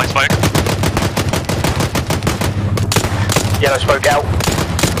 display smoke. Yellow smoke out.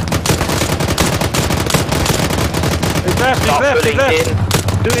 He's left.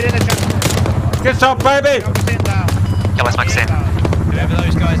 Do it in a chopper. Get some, baby. Yellow smoke's in. Whoever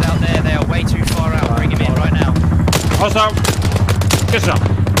those guys out there, they are way too far out. Bring him in right now. Hostile. Get some.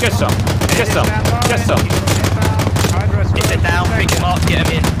 Get some. Get some. Get some. If they're down, pick him up, get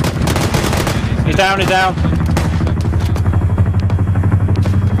him in. He's down, he's down.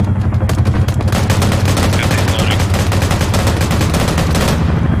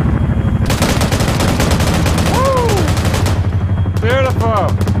 Woo! Beautiful.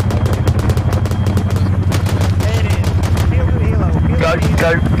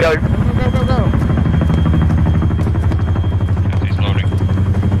 Go. He's loading.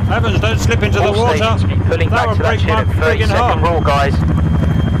 Evans, don't slip into the water. Pulling That back would to that break ship my at 30 friggin' second heart. rule, guys.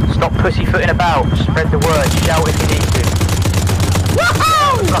 Stop pussyfooting about. Spread the word. Shout if you need to.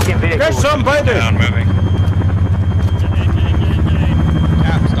 Woohoo! Fucking vehicle. Get some, baby. Down, moving.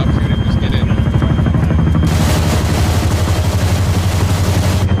 Cap, stop shooting. Just get in.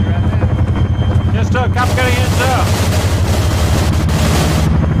 Yes, sir. Cap's getting in, sir.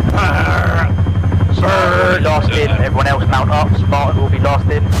 Spartan will be last in. Everyone else mount up. Spartan will be last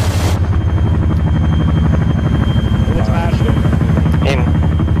in. In.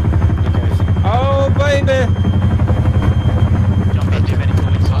 Oh, baby. Jump in, Jim, any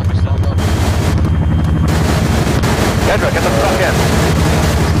forward side. Kendra, get the fuck in.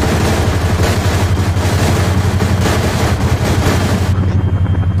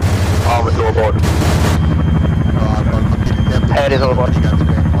 Arma's all aboard. Head is all aboard.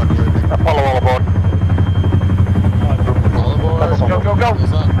 Apollo all aboard. Let's go.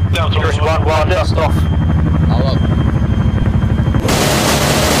 Icarus 1-1, dust off.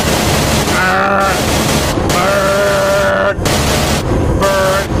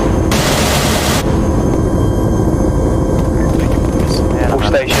 All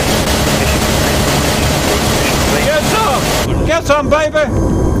stations. Get some, baby.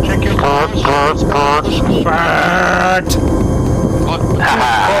 Check your Bird.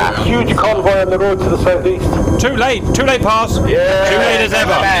 Huge convoy on the road to the southeast. Too late pass. Yeah. Too late as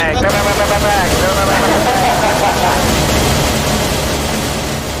ever.